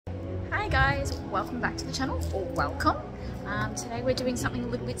Hi guys, welcome back to the channel, or welcome. Today we're doing something a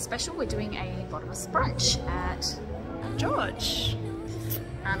little bit special. We're doing a bottomless brunch at Geroge.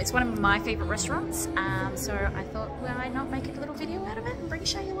 It's one of my favourite restaurants, so I thought, why not make a little video out of it and bring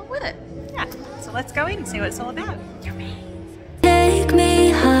Shae along with it. Yeah, so let's go in and see what it's all about. Yummy. Take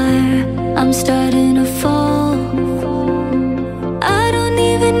me higher, I'm starting to fall. I don't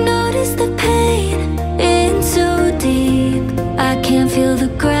even notice the pain, in so deep, I can't feel the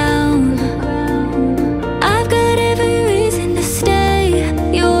ground. I've got every reason to stay,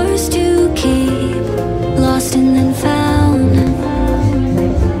 yours to keep, lost and then found.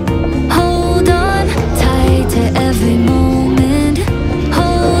 Hold on tight to every moment,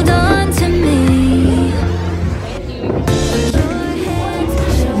 hold on to me.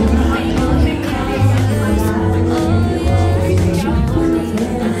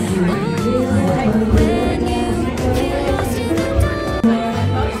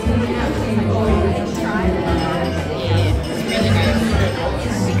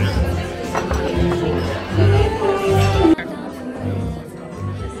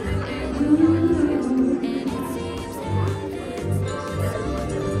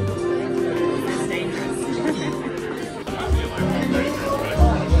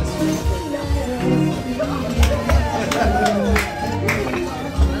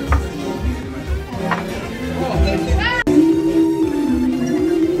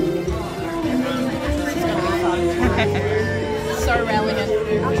 So relevant.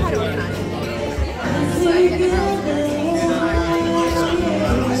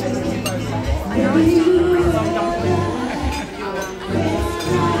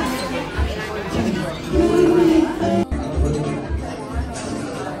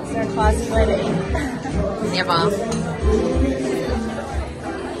 Is our class ready? Never.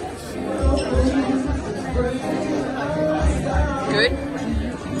 Good.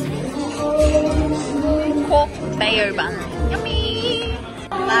 Pork mayo bun. Yummy!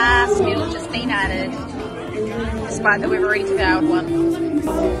 Last meal just been added, despite that we've already devoured one.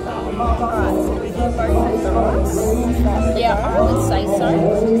 Yeah, I would say so. So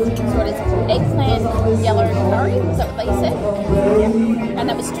what is it? Eggplant yellow curry? Is that what they said? Yeah. And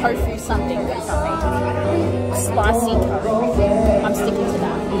that was tofu something or something. Spicy curry. I'm sticking to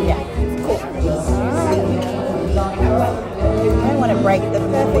that. Yeah. Cool. I want to break the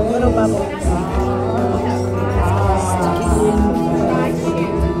perfect little bubbles.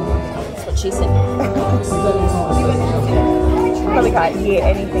 That's what she said. Probably can't hear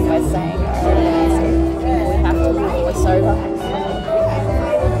anything we're saying. We have to voice over.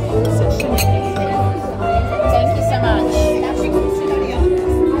 Thank you so much.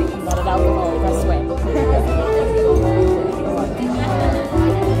 Not at alcohol, I swear.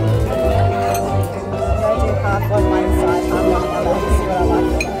 I do half on one side, half on the other. See what I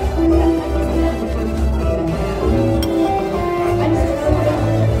like.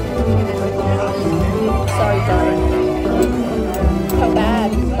 Sorry, darling. How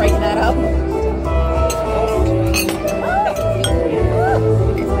bad breaking that up.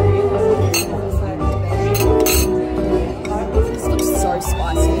 This looks so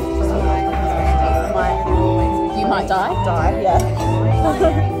spicy. You might die. Yeah.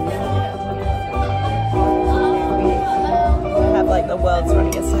 Have like the world's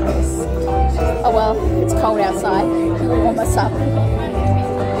runniest nose. Oh well, it's cold outside. We'll warm us up.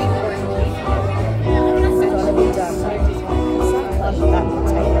 Gotta be done. That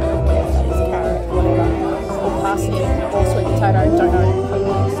potato, whatever that is, carrot, whatever. Or parsnip, or sweet potato, don't know.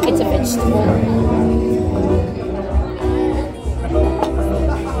 It's a vegetable.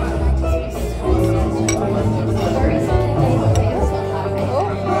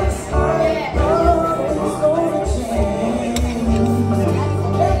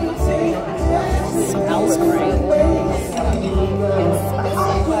 Smells great.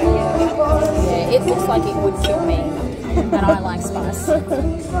 Yeah, it looks like it would kill me. And I like spice.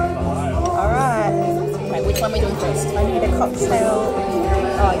 Alright. Okay, which one are we doing first? I need a cocktail.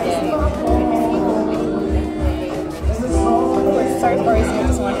 Oh yeah. Oh, it's so frozen, I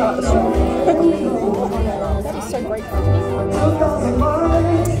just want to cut the straw. That is so great for me.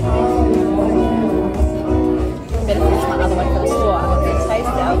 Better finish my other one first. Oh, I can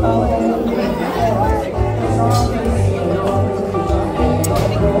taste the alcohol.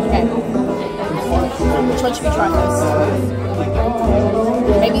 Okay. Which one should we try first?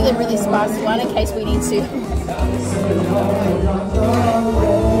 Maybe the really spicy one in case we need to.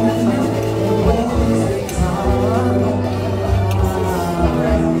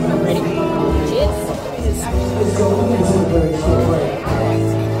 Ready? Cheers.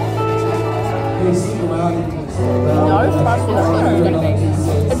 No, spicy. That's what it's going to be.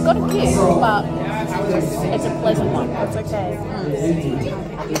 It's got a kick. but it's a pleasant one. That's okay. Yeah,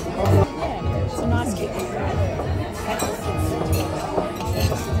 it's a nice kick.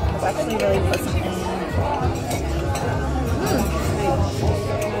 It's actually really pleasant.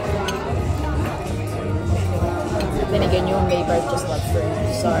 Then again, you and me both just love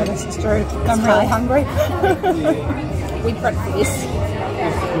food, so This is true. I'm really hungry. we prep for this.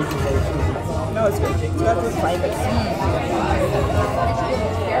 No, it's good. It's got good flavours.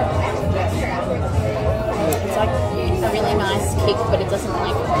 It's like a really nice kick, but it doesn't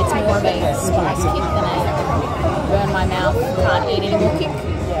like, it's more of a spice kick than a burn my mouth, can't eat anymore kick.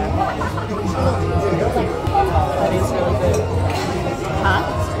 Yeah. That is really good. Huh?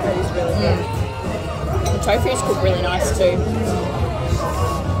 That is really good. The tofu is cooked really nice too.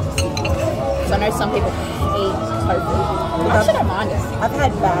 So I know some people hate tofu. I actually don't mind it. I've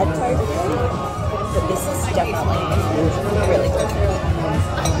had bad tofu, but this is definitely really good.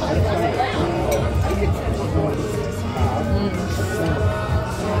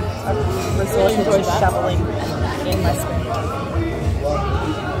 I've resorted to shoveling in my spoon.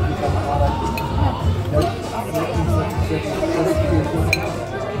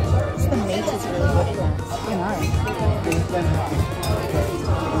 The meat is really good. You know.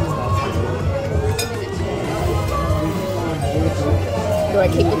 Do I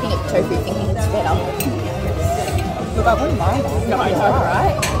keep looking at the tofu thinking it's better? Look, I wouldn't mind that. No, I know,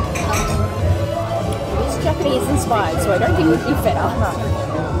 right? It is Japanese inspired, so I don't think it would be better.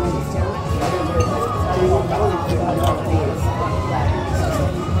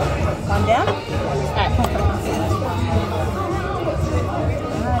 Calm down.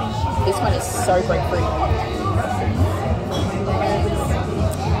 This one is so grapefruit.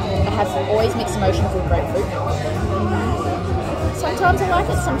 I have always mixed emotions with grapefruit. Sometimes I like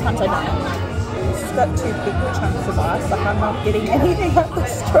it, sometimes I don't. This has got 2 big chunks of ice, like I'm not getting anything at the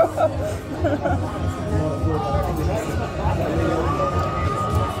straw.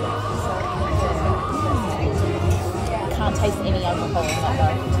 Can't taste any alcohol in that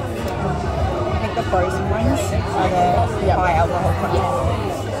though. I think the frozen ones are the high alcohol content.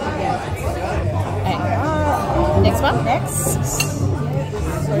 And next one? Next.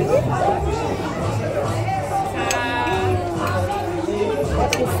 What is this?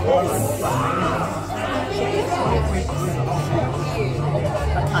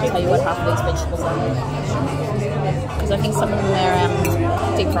 I can't tell you what half of these vegetables are. Because I think some of them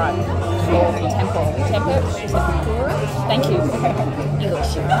are deep fried or tempura. Tempura? Thank you.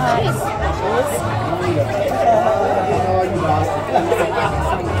 English. Cheers.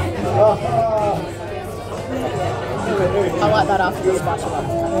 I like that after the spicy one.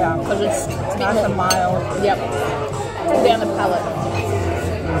 Yeah. Because it's Nice and mild. Yep. Down the palate.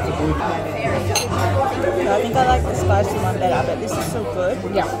 I think I like the spicy one better, but this is still good.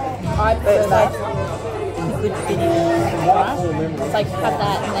 Yeah. I But prefer it's that. like a good finish. Right? It's like have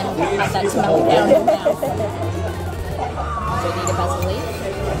that and then have that smell it down your mouth. So you need a basil leaf.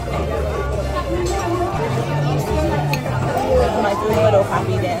 My good little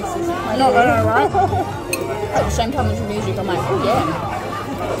happy dances. No, right? At the same time as the music, I'm like, oh yeah.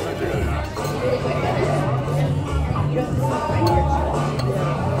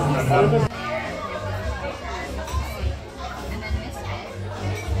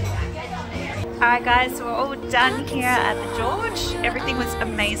 Alright guys, so we're all done here at the George. Everything was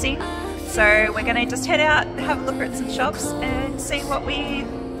amazing. So we're going to just head out, have a look at some shops and see what we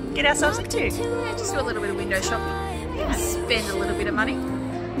get ourselves into. Yeah, just do a little bit of window shopping. Yeah. Spend a little bit of money.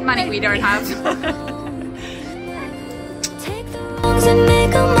 Money we don't have. Take the wrongs and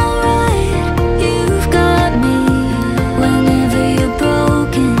make 'em alright. You've got me whenever you're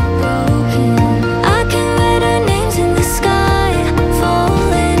broken. I can write our names in the sky,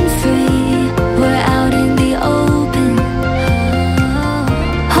 falling free. We're out in the open.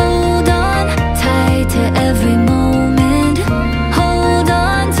 Hold on tight to every moment. Hold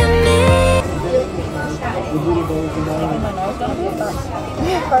on to me.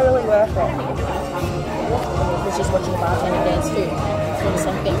 Totally worth it. I was just watching the bartender dance too. Doing the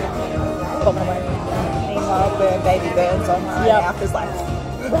same thing. Popping away. Meanwhile, the baby birds on my mouth is like,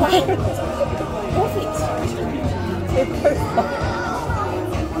 Right. Perfect.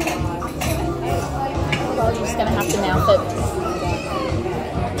 Well, you're just going to have to mouth it